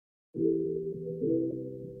The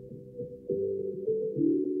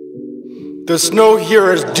snow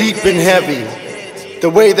here is deep and heavy, the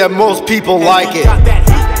way that most people like it.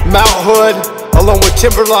 Mount Hood, along with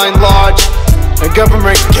Timberline Lodge and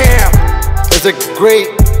Government Camp, is a great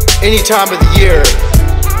any time of the year.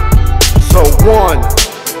 So 1,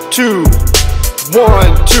 2,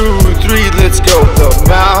 1, 2, 3, let's go. The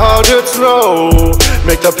mountain snow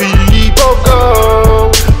make the people go.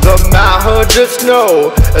 The mountain snow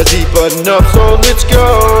is deep enough, so let's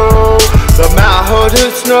go. The mountain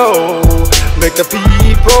snow make the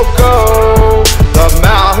people go. The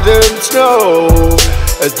mountain snow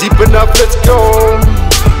is deep enough, let's go.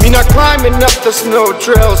 Me not climbing up the snow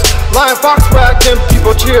trails. LionFox swag, them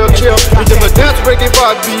people chill. Me them a dance reggae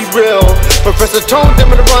vibe, be real. Professor Tone, them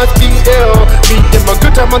in the rhymes be ill. Meet them a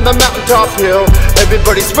good time on the mountaintop hill.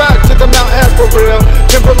 Everybody swag to the mountain for real.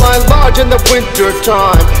 Timberline Lodge in the winter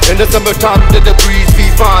time. In the summertime, the breeze be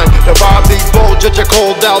fine. The vibe be bold, judge a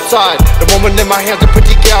cold outside. The moment in my hands, a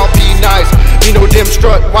pretty gal be nice. Me no dim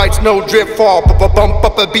strut, white snow drip fall. Bump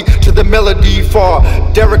up a beat to the melody fall.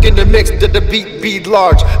 Derrick in the mix, did the beat be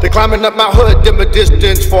large. They climbing up Mount Hood, them a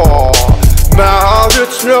distance fall. Mountain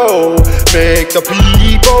snow make the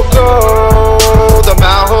people go. The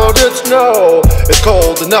mountain snow is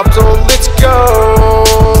cold enough, so let's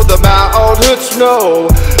go. The mountain snow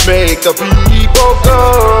make the people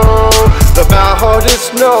go. The mountain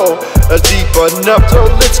snow is deep enough, so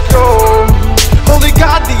let's go. Holy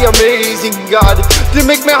God, the amazing God, they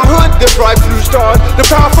make Mount Hood the bright blue star, the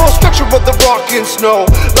powerful structure of the rock and snow.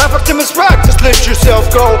 Life up to Miss Rack, just let yourself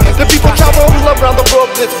go. The people travel all around the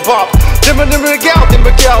world, let's pop. Them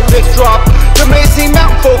gal, let's drop. The amazing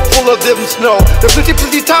mountain folk full of them snow. The pretty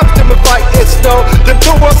tops, them fight it snow. Them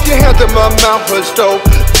throw up your hands, them a Mount Hood stove.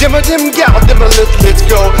 Them gal, let's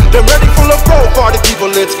go. Them ready full of pro party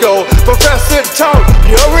people, let's go. Professor Tone,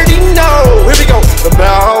 you already know. Here we go. The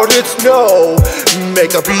mountain snow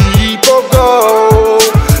make the people go.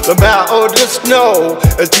 The mountain snow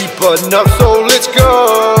is deep enough, so let's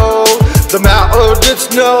go. The mountain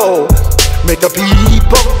snow make the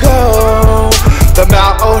people go. The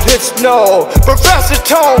mountain snow. Professor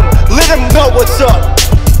Tone, let them know what's up.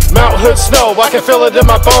 Mount Hood snow, I can feel it in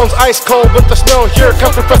my bones. Ice cold with the snow, here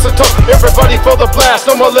comes Professor Tone. Everybody feel the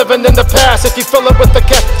blast, no more living in the past. If you fill it with the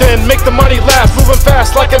gas, then make the money last. Moving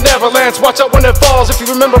fast like an avalanche, watch out when it falls. If you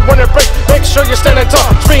remember when it breaks, make sure you're standing tall.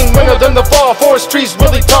 Spring, winter, then the fall, forest trees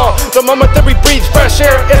really tall. The moment that we breathe, fresh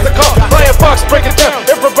air is the call. LionFox, break it down,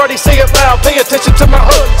 everybody say it loud. Pay attention to my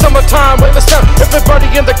hood, summertime with the sound.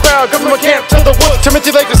 Everybody in the crowd, Government Camp to the woods.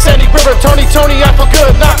 Timothy Lake, the Sandy River, Tony, I feel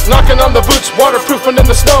good. Knocking on the boots, waterproofing in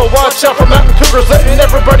the snow. Watch out for mountain cougars, letting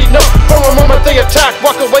everybody know. From a moment they attack,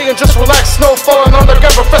 walk away and just relax. Snow falling on the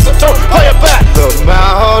ground, Professor Tone, play it back. The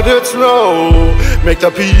mountain snow make the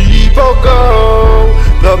people go.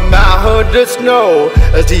 The mountain snow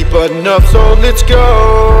is deep enough, so let's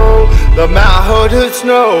go. The mountain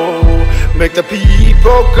snow make the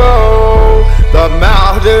people go. The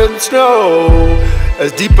mountain snow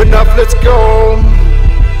is deep enough, let's go.